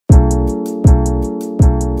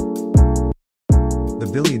The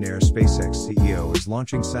billionaire SpaceX CEO is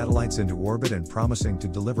launching satellites into orbit and promising to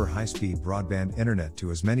deliver high-speed broadband internet to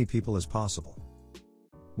as many people as possible.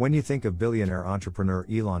 When you think of billionaire entrepreneur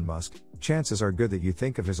Elon Musk, chances are good that you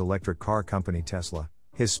think of his electric car company Tesla,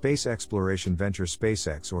 his space exploration venture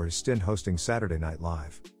SpaceX, or his stint hosting Saturday Night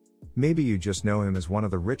Live. Maybe you just know him as one of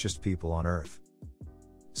the richest people on Earth.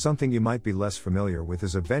 Something you might be less familiar with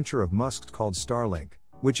is a venture of Musk's called Starlink,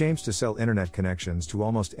 which aims to sell internet connections to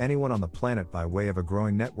almost anyone on the planet by way of a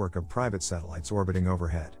growing network of private satellites orbiting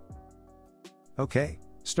overhead. Okay,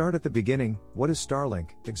 start at the beginning. What is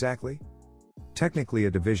Starlink, exactly? Technically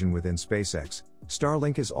a division within SpaceX,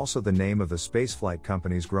 Starlink is also the name of the spaceflight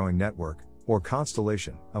company's growing network, or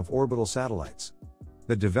constellation, of orbital satellites.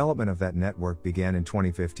 The development of that network began in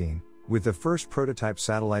 2015, with the first prototype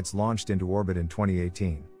satellites launched into orbit in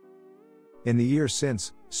 2018. In the years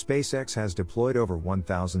since, SpaceX has deployed over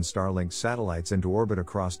 1,000 Starlink satellites into orbit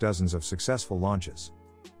across dozens of successful launches.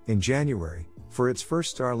 In January, for its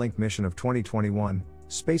first Starlink mission of 2021,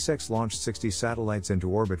 SpaceX launched 60 satellites into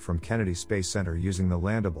orbit from Kennedy Space Center using the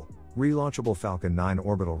landable, relaunchable Falcon 9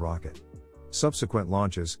 orbital rocket. Subsequent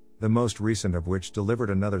launches, the most recent of which delivered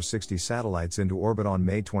another 60 satellites into orbit on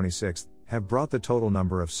May 26, have brought the total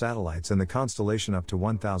number of satellites in the constellation up to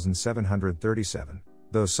 1,737,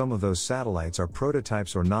 though some of those satellites are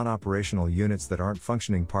prototypes or non-operational units that aren't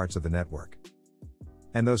functioning parts of the network.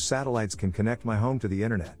 And those satellites can connect my home to the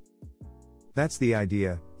internet. That's the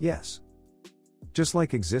idea, yes. Just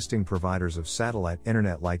like existing providers of satellite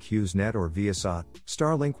internet like HughesNet or Viasat,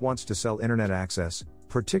 Starlink wants to sell internet access,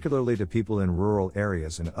 particularly to people in rural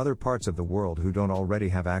areas and other parts of the world who don't already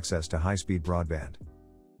have access to high-speed broadband.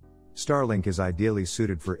 Starlink is ideally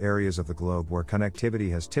suited for areas of the globe where connectivity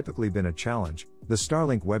has typically been a challenge, the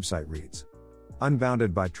Starlink website reads.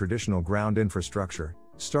 Unbounded by traditional ground infrastructure,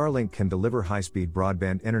 Starlink can deliver high-speed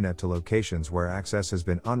broadband internet to locations where access has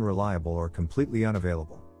been unreliable or completely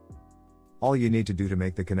unavailable. All you need to do to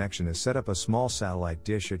make the connection is set up a small satellite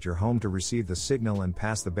dish at your home to receive the signal and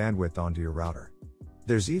pass the bandwidth onto your router.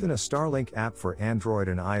 There's even a Starlink app for Android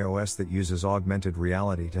and iOS that uses augmented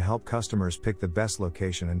reality to help customers pick the best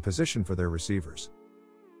location and position for their receivers.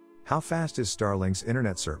 How fast is Starlink's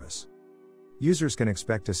internet service? Users can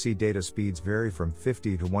expect to see data speeds vary from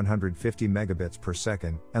 50 to 150 megabits per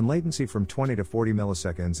second, and latency from 20 to 40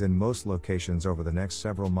 milliseconds in most locations over the next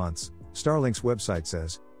several months, Starlink's website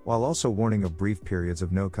says, while also warning of brief periods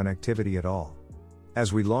of no connectivity at all.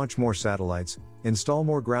 As we launch more satellites, install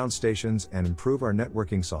more ground stations, and improve our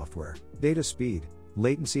networking software, data speed,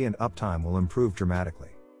 latency and uptime will improve dramatically.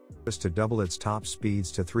 To double its top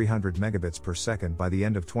speeds to 300 megabits per second by the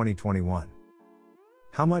end of 2021.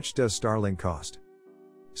 How much does Starlink cost?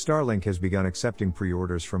 Starlink has begun accepting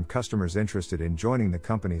pre-orders from customers interested in joining the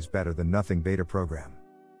company's Better Than Nothing beta program.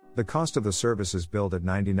 The cost of the service is billed at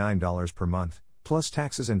 $99 per month, plus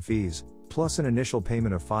taxes and fees, plus an initial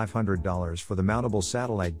payment of $500 for the mountable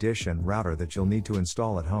satellite dish and router that you'll need to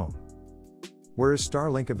install at home. Where is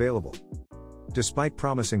Starlink available? Despite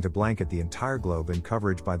promising to blanket the entire globe in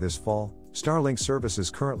coverage by this fall, Starlink service is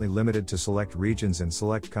currently limited to select regions and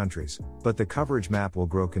select countries, but the coverage map will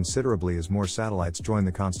grow considerably as more satellites join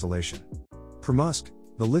the constellation. Per Musk,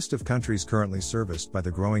 the list of countries currently serviced by the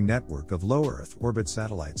growing network of low Earth orbit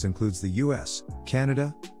satellites includes the US,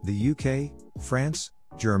 Canada, the UK, France,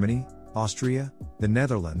 Germany, Austria, the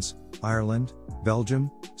Netherlands, Ireland,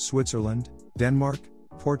 Belgium, Switzerland, Denmark,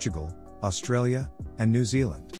 Portugal, Australia, and New Zealand.